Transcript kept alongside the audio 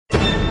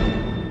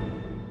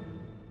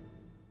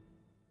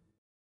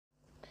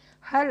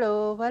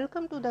Hello,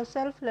 welcome to the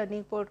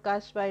self-learning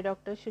podcast by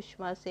Dr.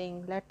 Sushma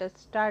Singh. Let us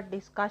start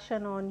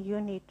discussion on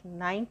Unit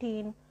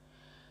 19,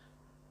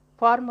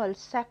 Formal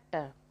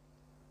Sector,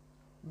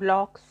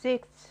 Block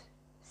 6,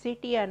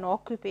 City and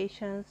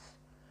Occupations,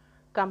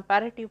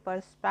 Comparative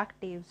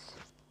Perspectives,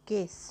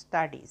 Case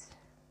Studies.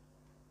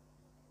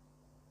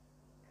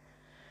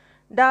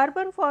 The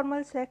urban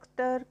formal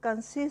sector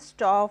consists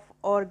of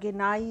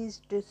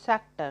organized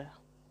sector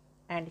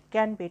and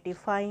can be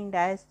defined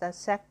as the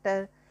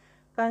sector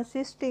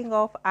consisting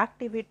of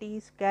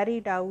activities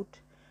carried out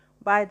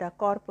by the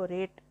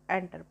corporate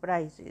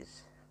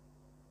enterprises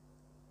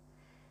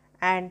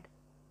and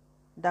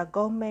the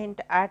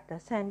government at the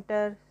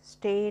center,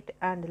 state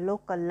and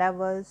local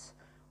levels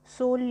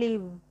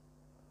solely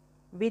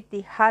with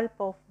the help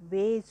of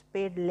wage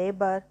paid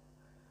labor,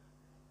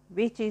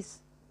 which is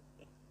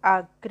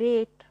a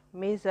great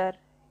measure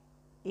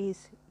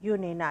is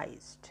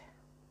unionized.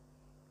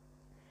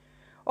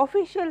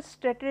 Official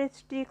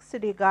statistics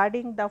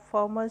regarding the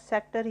formal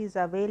sector is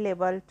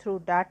available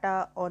through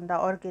data on the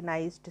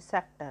organized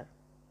sector.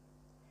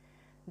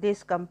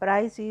 This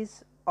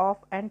comprises of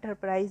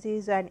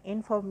enterprises and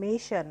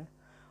information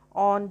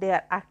on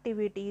their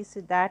activities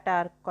that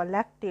are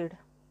collected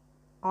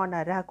on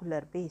a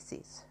regular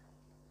basis.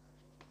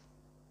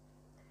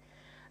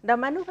 The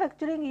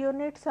manufacturing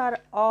units are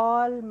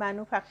all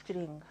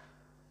manufacturing,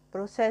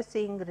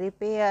 processing,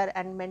 repair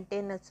and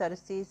maintenance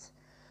services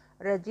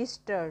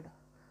registered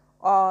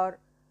or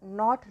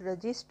not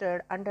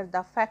registered under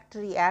the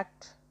Factory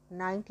Act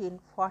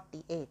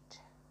 1948,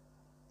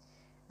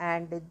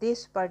 and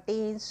this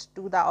pertains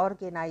to the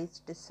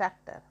organized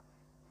sector,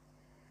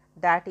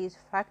 that is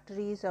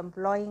factories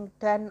employing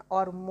 10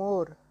 or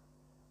more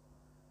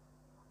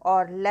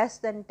or less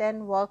than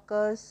 10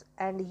 workers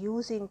and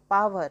using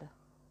power,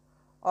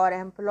 or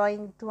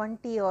employing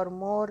 20 or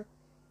more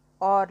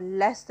or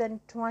less than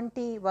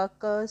 20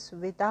 workers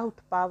without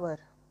power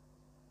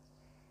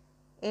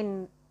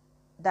in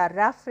the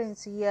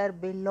reference year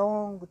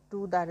belong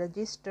to the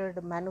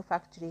registered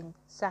manufacturing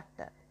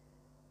sector.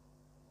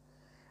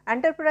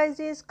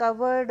 Enterprises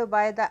covered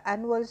by the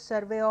Annual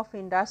Survey of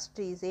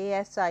Industries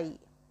ASI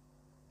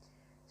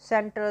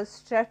Central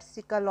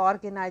Statistical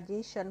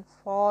Organization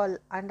fall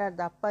under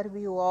the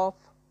purview of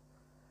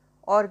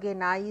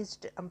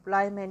organized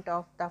employment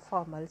of the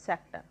formal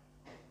sector.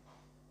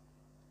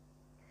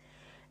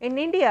 In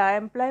India,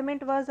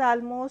 employment was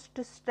almost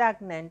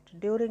stagnant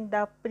during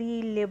the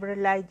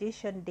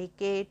pre-liberalization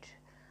decade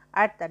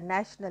at the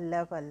national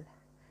level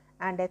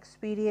and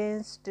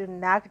experienced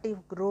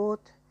negative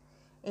growth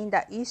in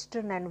the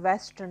eastern and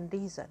western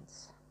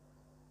regions.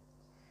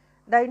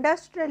 The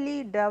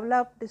industrially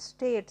developed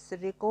states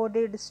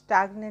recorded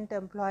stagnant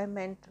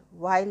employment,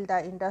 while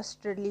the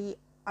industrially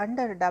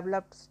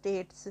underdeveloped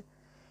states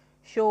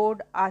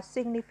showed a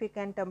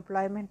significant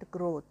employment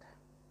growth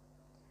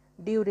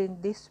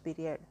during this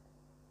period.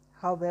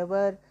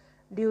 However,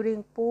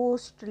 during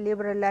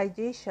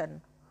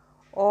post-liberalization,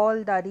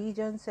 all the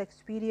regions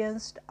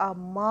experienced a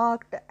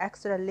marked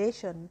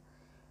acceleration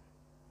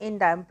in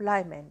the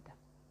employment,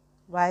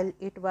 while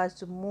it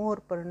was more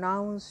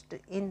pronounced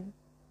in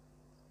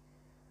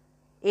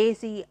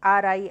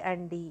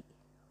AGRIND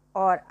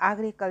or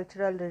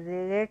agricultural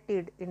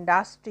related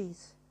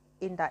industries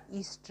in the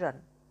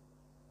eastern,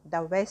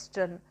 the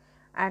western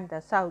and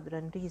the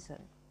southern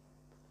region.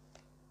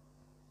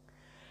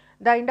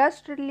 The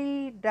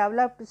industrially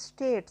developed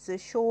states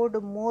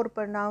showed more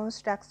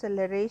pronounced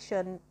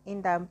acceleration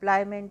in the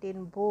employment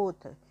in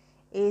both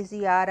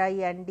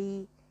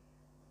AGRIND,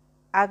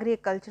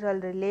 agricultural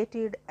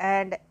related,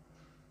 and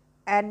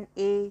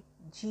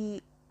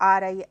NAGRIND,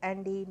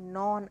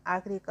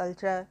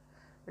 non-agriculture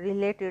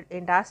related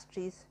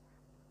industries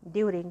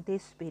during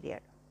this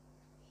period.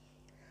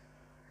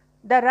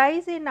 The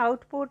rise in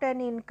output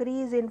and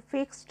increase in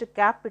fixed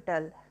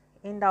capital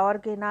in the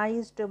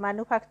organized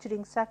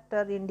manufacturing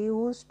sector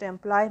induced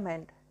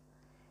employment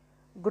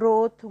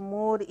growth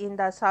more in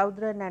the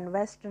southern and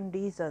western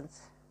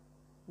regions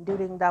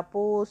during the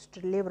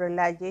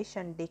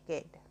post-liberalization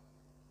decade.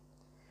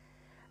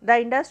 The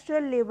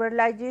industrial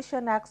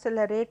liberalization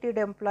accelerated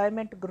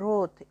employment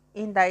growth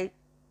in the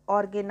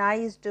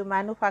organized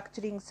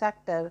manufacturing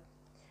sector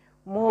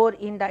more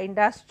in the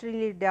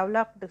industrially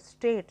developed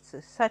states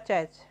such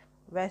as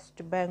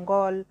West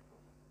Bengal,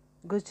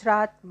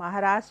 Gujarat,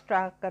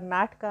 Maharashtra,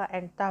 Karnataka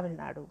and Tamil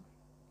Nadu.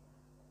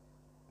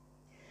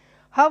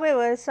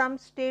 However, some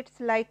states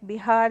like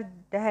Bihar,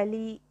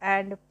 Delhi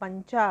and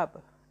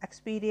Punjab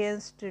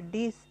experienced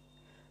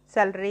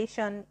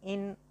deceleration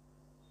in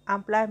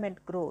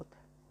employment growth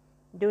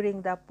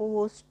during the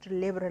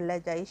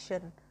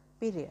post-liberalization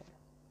period.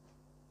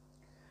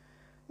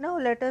 Now,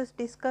 let us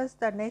discuss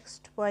the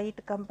next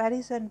point,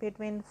 comparison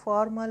between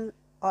formal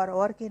or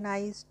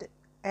organized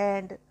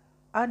and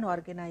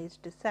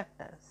unorganized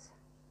sectors.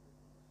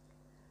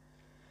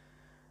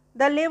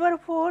 The labor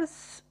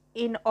force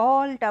in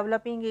all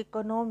developing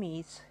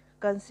economies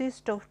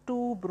consists of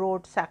two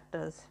broad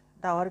sectors,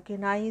 the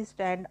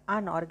organized and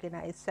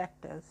unorganized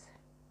sectors.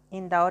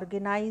 In the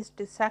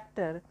organized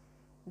sector,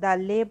 the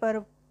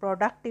labor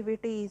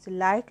productivity is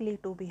likely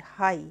to be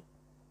high.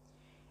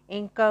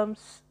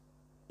 Incomes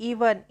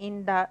even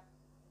in the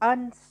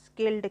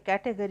unskilled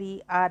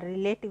category are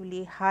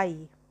relatively high,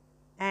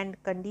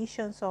 and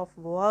conditions of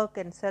work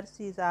and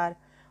services are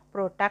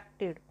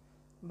protected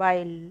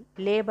by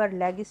labor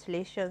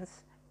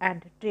legislations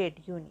and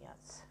trade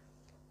unions.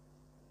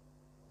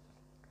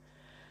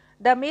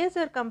 The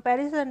major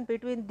comparison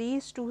between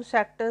these two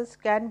sectors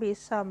can be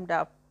summed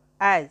up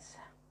as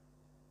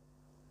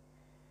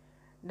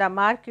the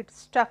market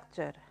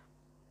structure.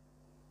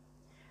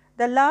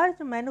 The large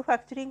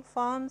manufacturing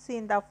firms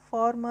in the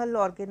formal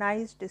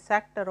organized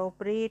sector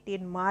operate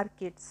in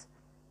markets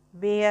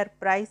where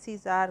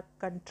prices are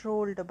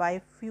controlled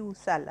by few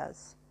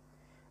sellers,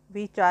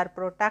 which are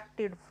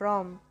protected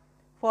from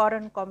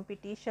foreign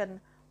competition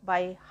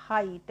by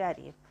high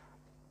tariff.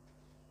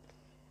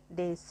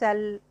 They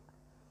sell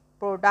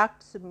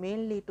products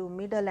mainly to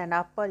middle and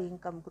upper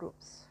income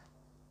groups.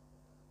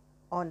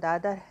 On the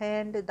other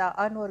hand, the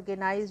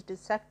unorganized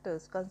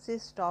sectors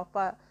consist of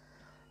a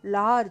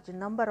large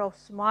number of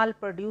small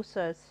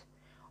producers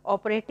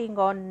operating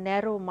on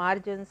narrow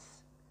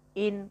margins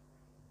in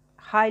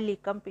highly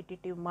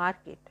competitive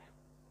market.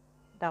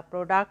 The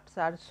products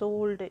are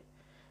sold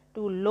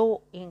to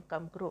low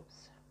income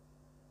groups.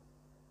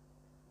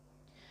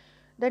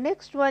 The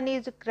next one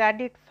is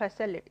credit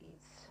facilities.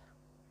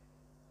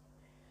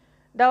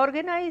 The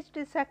organized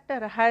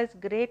sector has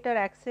greater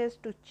access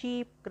to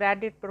cheap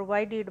credit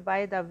provided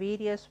by the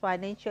various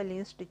financial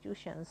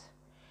institutions,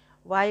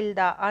 while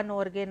the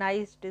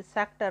unorganized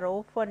sector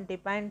often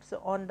depends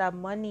on the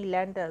money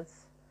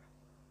lenders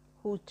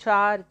who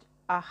charge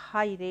a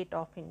high rate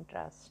of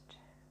interest.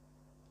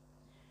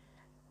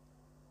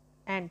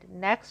 And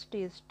next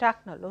is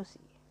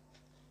technology.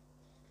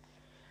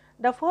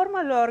 The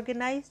formal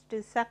organized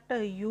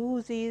sector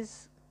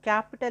uses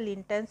capital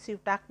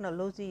intensive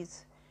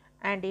technologies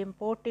and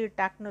imported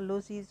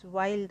technologies,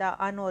 while the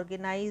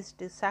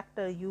unorganized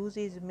sector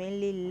uses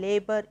mainly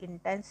labor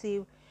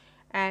intensive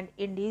and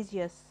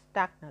indigenous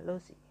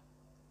technology.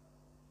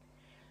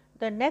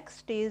 The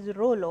next is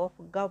role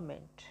of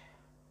government.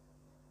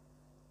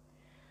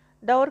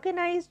 The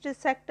organized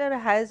sector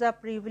has a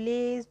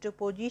privileged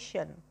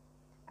position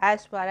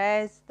as far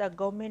as the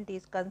government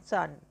is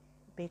concerned,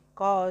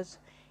 because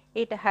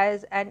it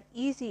has an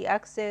easy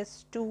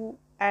access to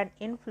and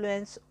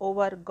influence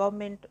over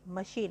government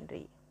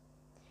machinery.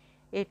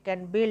 It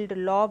can build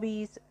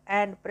lobbies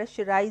and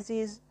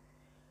pressurizes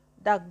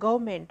the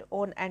government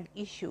on an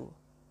issue,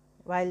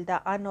 while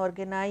the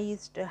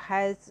unorganized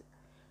has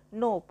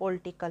no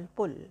political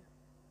pull.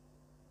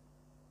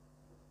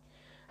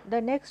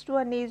 The next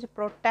one is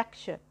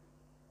protection.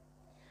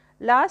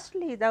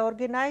 Lastly, the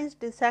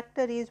organized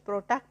sector is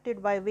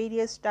protected by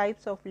various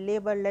types of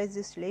labor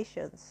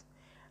legislations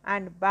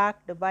and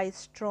backed by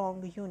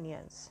strong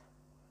unions.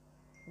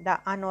 The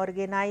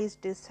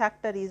unorganized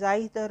sector is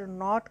either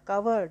not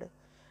covered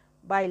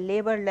by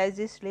labor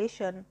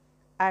legislation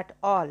at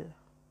all,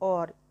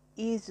 or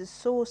is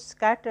so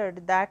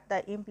scattered that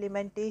the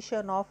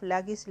implementation of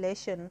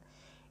legislation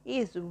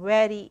is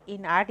very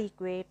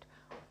inadequate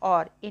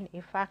or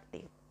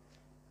ineffective.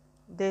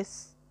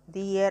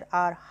 There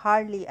are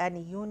hardly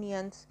any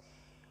unions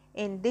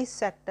in this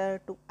sector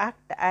to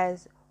act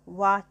as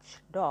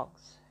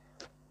watchdogs.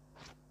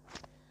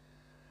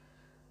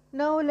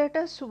 Now, let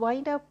us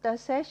wind up the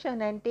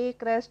session and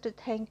take rest.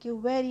 Thank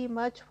you very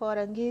much for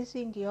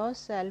engaging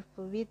yourself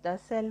with the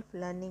Self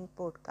Learning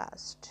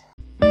Podcast.